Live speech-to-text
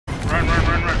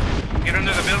Get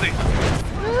under the building.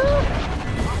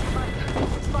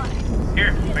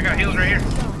 Here, I got heals right here.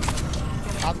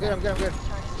 I'm good.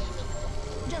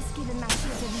 Just giving my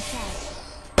shield a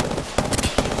recharge.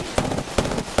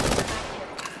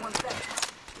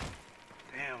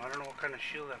 Damn, I don't know what kind of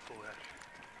shield that fool has.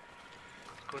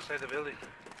 Let's go inside the building.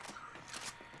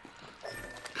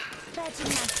 Patching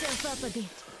myself up a bit.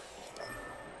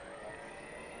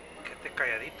 Quédate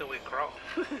calladito, we crawl.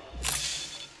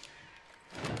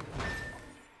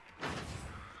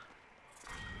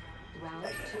 Round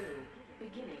 2,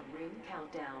 beginning ring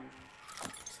countdown.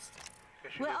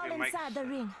 We're all inside the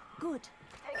ring. Good.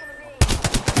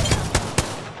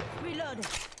 Reloaded.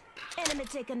 Enemy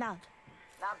taken out.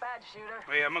 Not bad, shooter.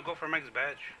 Wait, I'm gonna go for Mike's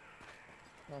badge.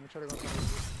 I'm gonna try to go.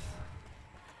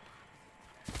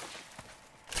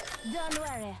 Don't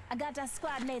worry. I got a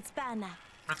squad mate spanner.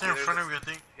 Right there in front of me, I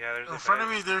think. Yeah, there's in a front of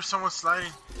badge. me, there's someone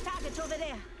sliding. Target over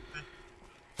there.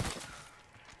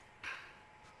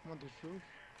 I'm on this roof.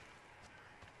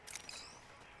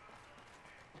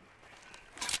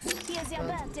 Here's your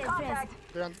birthday present.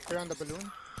 They're on the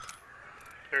balloon.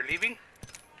 They're leaving?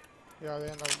 Yeah,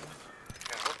 they're on the balloon.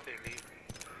 Yeah, I hope they leave.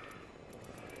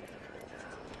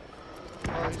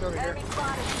 Oh, he's over here. Enemy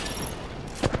spotted.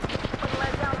 Putting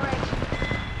lead down range.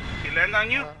 He land on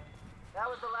you? That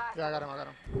was the last. Yeah, I got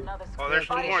him. Another Oh, there's two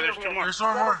spotted more. shield There's two here. more. There's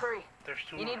one Level more. 3. There's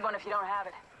two You more. need one if you don't have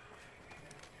it.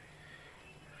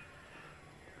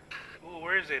 Ooh,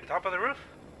 where is it? Top of the roof?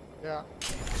 Yeah.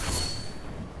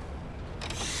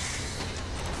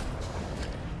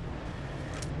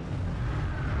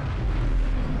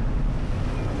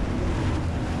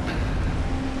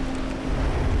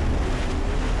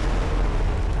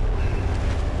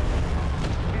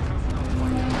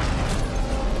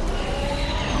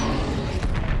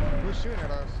 Who's shooting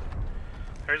at us?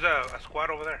 There's a squad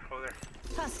over there. Over there.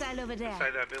 Hostile over there.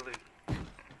 Inside that building.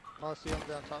 Oh, see him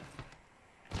there on top.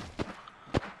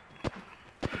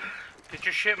 Get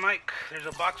your shit, Mike. There's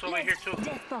a box over here, too.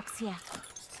 Death box here.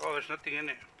 Oh, there's nothing in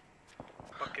it.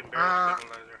 Fucking barrel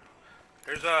stabilizer.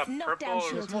 There's a Knock down purple.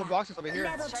 shield. There's more boxes over here.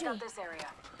 Level Check 3. out this area.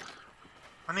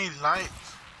 I need light.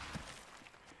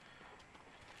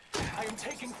 I am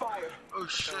taking fire. Oh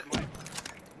shit.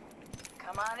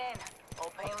 Come on in.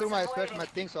 Old I painless threw my is waiting.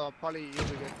 thing, so I'll probably use it.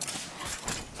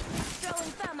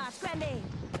 Throwing thermite grenade.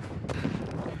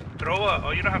 Throw a.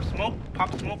 Oh, you don't have smoke?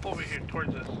 Pop smoke over here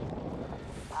towards us.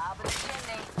 Pop it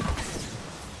chimney.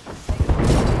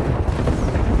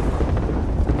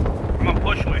 I'm gonna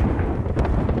push way.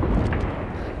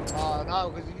 No,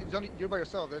 because you're by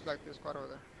yourself. There's like this squad over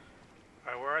there.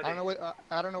 Alright, where are I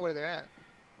they? don't know where they're at.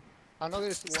 I know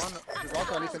there's one. There's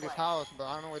also at least in this house, but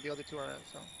I don't know where the other two are at.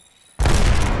 So.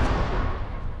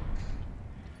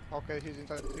 Okay, he's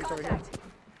inside. He's over here. Contact.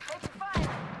 Taking fire.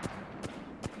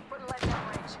 Putting lead down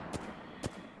range.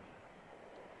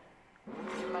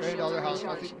 My They're in the shields other are house. I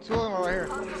recharged. see two of them are right here.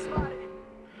 Hostile spotted.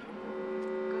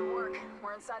 Good work.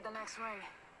 We're inside the next ring.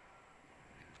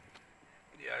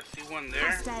 Yeah, I see one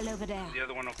there. Hostile over there. The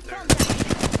other one up there. Contact. Give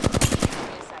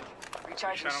me a sec.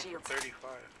 Recharge your Shot him shields. for 35.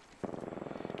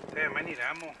 Damn, I need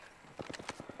ammo.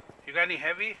 You got any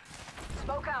heavy?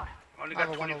 Smoke out. I only I have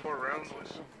got a 24 rounds.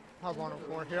 I have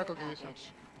 104. Here, I could give you some.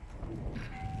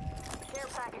 Care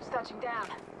package touching down.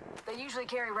 They usually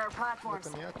carry rare platforms.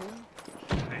 Look at me, I told you.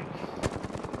 Thanks.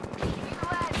 Need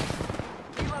lead.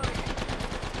 Reloading.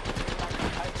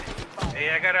 Hey,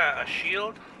 I got a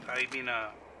shield. I mean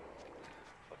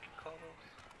what you call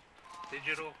those?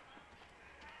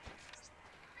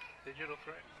 Digital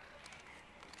threat.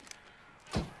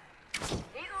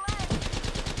 Need lead.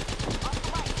 Off the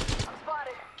light. I'm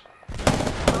spotted.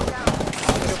 Smoke out.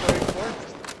 I'll get up for 84.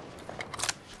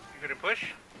 You gonna push?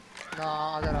 No,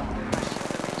 I gotta.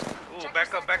 Ooh, Check back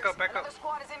your up, back up, sectors. back up. Another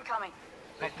squad is incoming.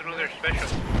 They threw their special.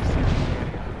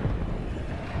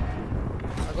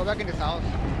 I'll go back in this house.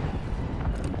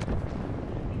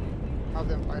 Have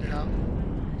them fight it out.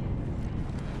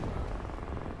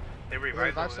 They You revived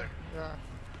revive over there. some?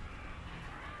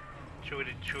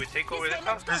 Should we take over this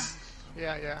house?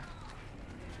 Yeah. Yeah.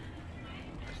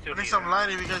 I still I need need some that. light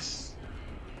if you guys.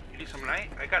 You need some light?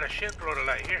 I got a shitload of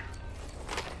light here.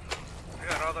 I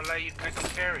got all the light I can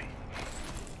carry.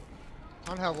 I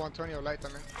don't have 120 of light,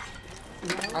 man. I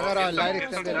Oh, got a get light some,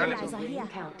 get some extended. light. Stabilizer here.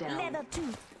 Countdown. Level 2.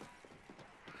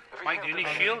 Mike, do you need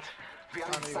shield? I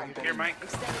don't need Here, Mike.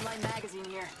 Extended light magazine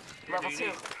here. Here, Level do 2. you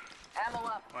need- Ammo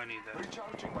up. Oh, I need that.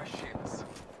 Recharging my shields.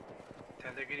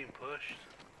 Damn, they're getting pushed.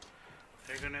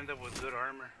 They're gonna end up with good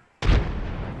armor.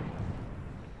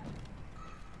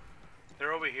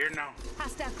 They're over here now.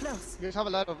 Hostile close. You guys have a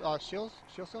lot of shield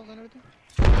cells and everything?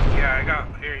 Yeah, I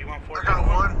got. Here, you want 4? I got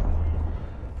one.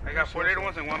 I I got 4 little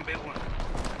ones and 1 big one.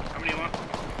 How many you want?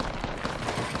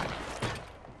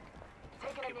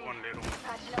 Taking a Keep knee. 1 little one.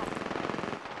 Patching up.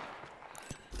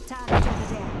 Target over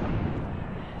there.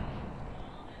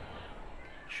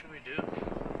 What should we do?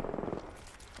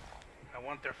 I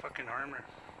want their fucking armor.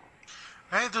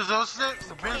 Hey, does those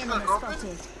bins Enemy look open?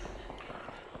 spotted.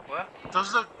 What?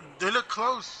 They look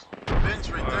close. The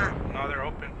bins right there. No, they're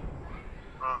open.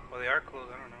 Oh. Well, they are closed.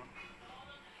 I don't know.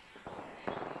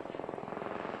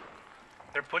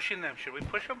 They're pushing them. Should we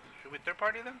push them? Should we third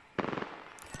party them?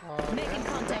 Making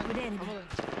contact with enemy.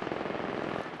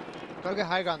 Gotta get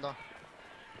high ground though.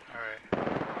 Alright.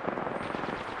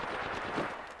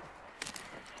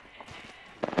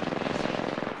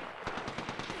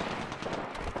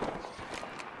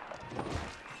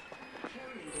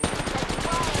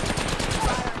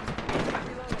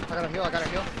 I gotta heal, I gotta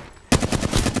heal.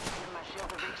 Giving my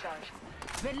shield a recharge.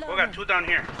 We Reloading. got 2 down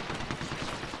here.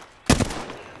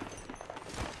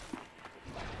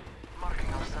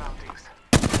 Marking our surroundings.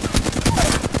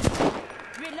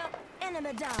 Reload.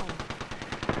 Enemy down.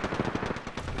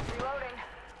 Reloading.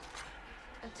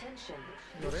 Attention.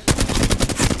 Reload.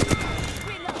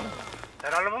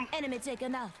 That all of them? Enemy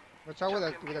taken out. Watch out with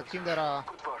the team that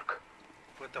Good work.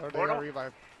 With the or they got portal?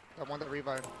 revived. The one that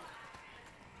revived.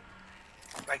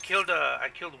 I killed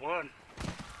one.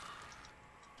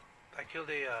 I killed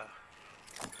a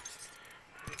what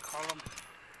do you call him?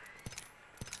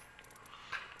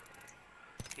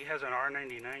 He has an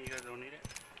R99. You guys don't need it.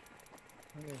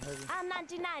 Okay, heavy. I'm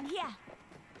 99 here.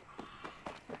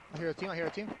 I hear a team, I hear a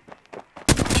team.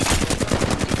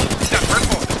 He's got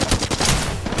purple.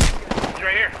 He's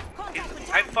right here. Contact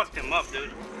with I fucked him up,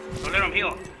 dude. Don't let him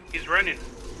heal. He's running.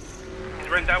 He's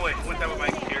running that way. He went that way,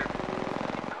 Mike. Here.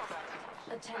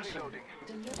 Attention.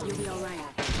 You'll be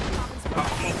alright. Pop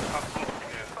smoke. Pop smoke.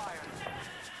 Yeah.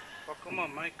 Fuck him up,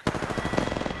 Mike.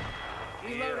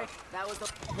 Yeah. That was the.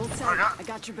 Hold I tight. got- I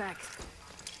got your back.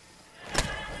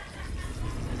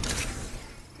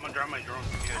 I'm gonna drop my drone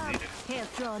if you guys need it.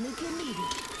 Health drone if you need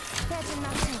it. Patching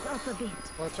my tank up a bit.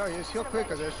 Watch out, just heal quick,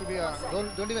 cause there should be a.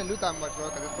 Don't even loot that much, bro,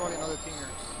 cause there's probably another team here.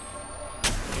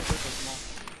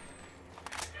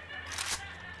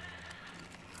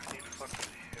 I need fucking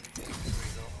heavy. There we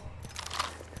go.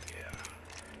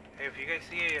 Yeah. Hey, if you guys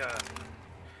see a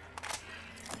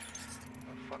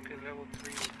fucking level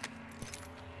 3.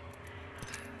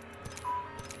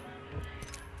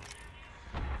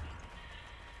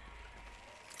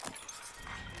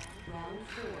 Round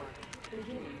 4.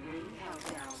 Beginning ring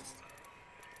countdown.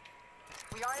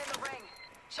 We aren't in the ring.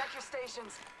 Check your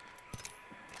stations.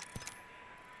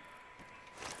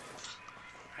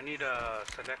 I need a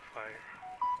select fire.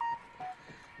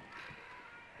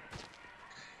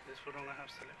 This one don't have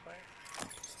select fire?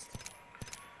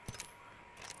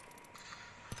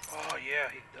 Oh yeah,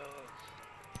 he does.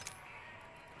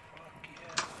 Fuck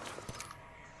yeah.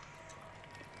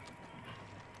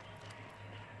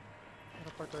 What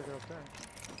the fuck do I get up there?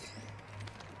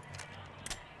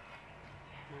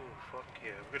 Ooh, fuck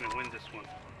yeah. We're gonna win this one.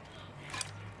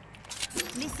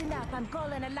 Listen up. I'm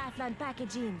calling a lifeline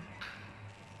package in.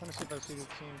 I'm trying to see if I see the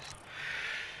teams.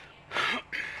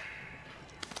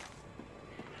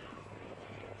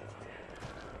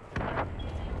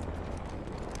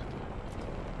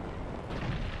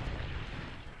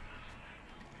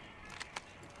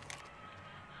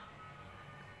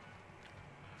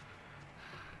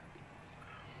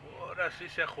 Ahora sí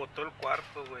se ajotó el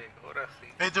cuarto, güey. Ahora sí.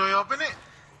 Hey, do we open it?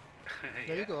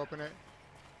 Yeah, you can open it.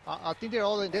 I think they're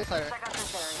all in this side. Check out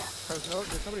this area. Cause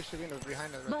there's somebody shooting us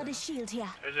behind us. Right Body shield here.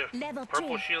 There's a Level purple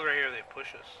 3. shield right here. They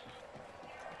push us.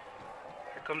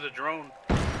 Here comes a drone.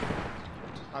 there.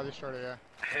 I just started, yeah.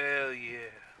 Hell yeah.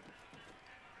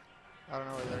 I don't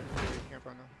know where they came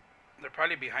from though. They're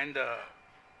probably behind the.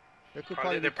 They could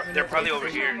Probably, probably they're probably over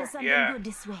here. There's something Yeah. good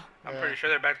this way. I'm Yeah. pretty sure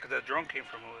they're back because that drone came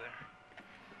from over there.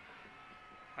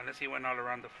 Unless he went all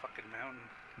around the fucking mountain.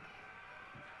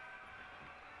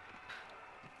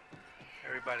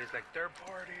 Everybody's like, third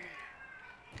party.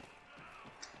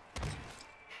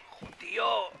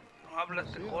 Tío, no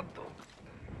hablas de Sí. joto.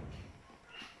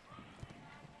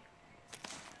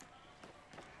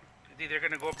 You think they're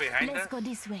gonna go behind Let's us? go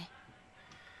this way.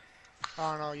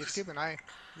 I don't know, you keep an eye.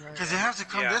 Because they have to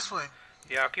come Yeah. this way.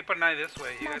 Yeah, I'll keep an eye this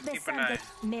way. You Might guys be keep an eye.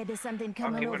 something. Maybe something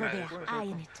coming keep over an eye. there.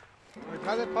 Eyeing it.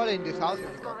 Now they're probably in this house,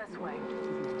 Let's go this way.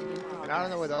 and I don't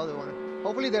know where the other one.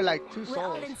 Hopefully they're like two We're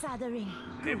all souls. inside the ring.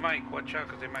 Hey Mike, watch out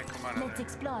because they might come out of Let's there.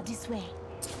 explore this way.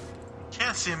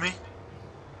 Can't see me.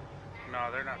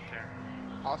 No, they're not there.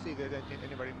 I'll see if there's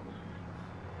anybody.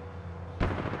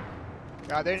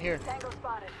 Yeah, they're in here. Tango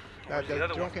spotted. Where's the The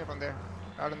other drone one? came from there.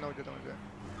 I don't know what the other one's there.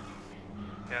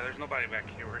 Yeah, there's nobody back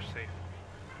here. We're safe.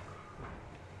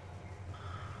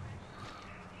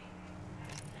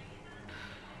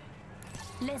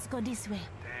 Let's go this way.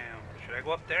 Damn. Should I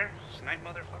go up there? Snipe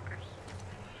motherfuckers.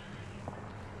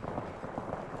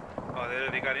 Oh,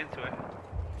 they got into it.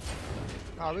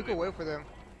 We could wait for them.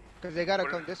 Because they gotta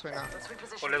come this way now. Let's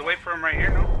reposition. Well, let's wait for them right here,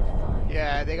 no?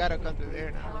 Yeah, they gotta come through there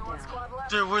now. Only one squad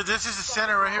left. Dude, this is the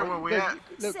center right here where we at.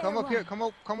 Look, come up here. Come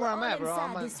where I'm at, bro.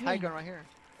 I'm at high ground right here.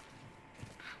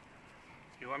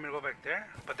 You want me to go back there?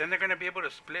 But then they're gonna be able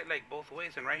to split like both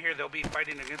ways, and right here they'll be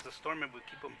fighting against the storm if we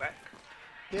keep them back.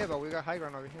 Yeah, but we got high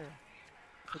ground over here.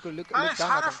 We could look Alex, down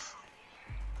how at the them.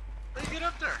 How you get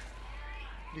up there?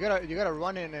 You gotta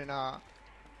run in and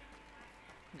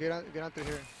get on through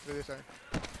here, through this side.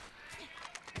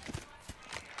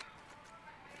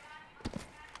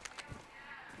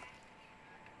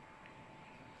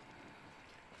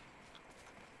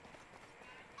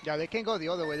 Yeah, they can't go the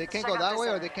other way. They can't go that way,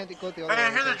 or they can't go the other Hey, way.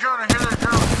 I hear the drone. I hear the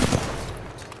drone.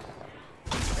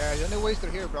 Yeah, the only way is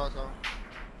through here, bro. So.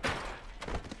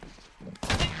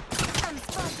 I'm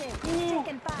spotted.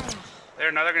 Taking fire.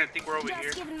 There, now they're gonna think we're over Just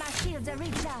here. giving my shields a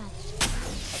recharge.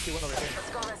 I see one over here. Let's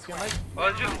go this See way. him, Mike? Oh,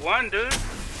 it's just one, dude.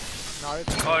 No,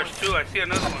 it's Oh, there's two. I see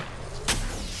another one.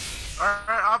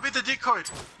 Alright, I'll be the decoy.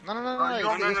 no. Oh, You,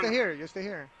 no, you no, stay no. here. You stay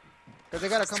here. Cause they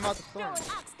gotta come out the storm. Throwing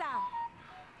Axstar.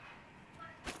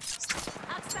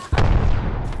 Axstar out.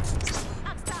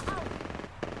 Axstar out.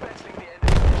 Battling the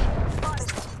enemy. Spotted.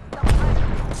 Double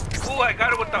tiger. Ooh, I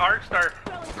got it with the arc star.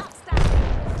 Throwing Axstar.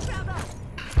 Grab up.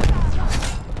 Grab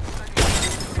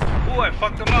up. Ooh, I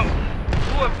fucked him up.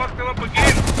 Ooh, I fucked him up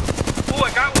again. Ooh,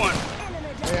 I got one.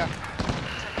 Enemy down. Yeah.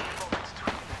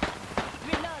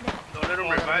 Reloading. Don't let him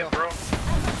Oh, revive, bro. I got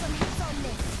some hits on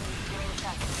me.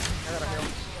 I gotta heal.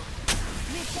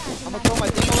 Recharging I'm my gonna throw my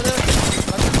thing over there.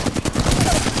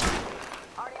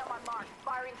 Already on my mark.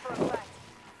 Firing for effect.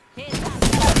 Here's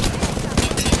Axstar.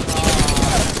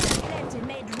 Plenty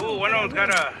made Ooh, room one of for them's got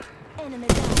win. a Enemy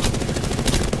down.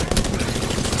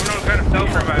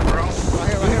 self-revive, bro. Right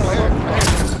here.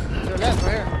 To your left,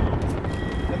 right here.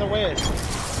 ¿Dónde, güey?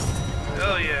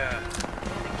 Hell yeah.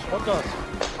 ¿Cuántos?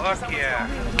 Fuck yeah.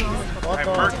 I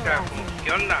 ¿Cuántos? perked that fool.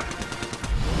 ¿Qué onda?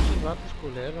 Ratos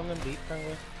culeros me invitan,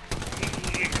 güey.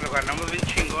 Lo ganamos bien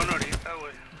chingón ahorita,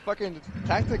 güey. Fucking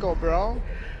tactical, bro.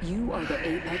 You are the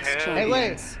Apex Hell Hey,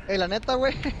 wait. champions. Hey, la neta,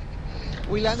 wey.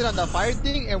 We landed on the fire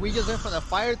thing, and we just went from the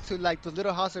fire to like the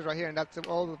little houses right here, and that's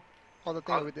all the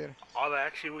thing that we did. All the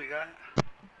action we got.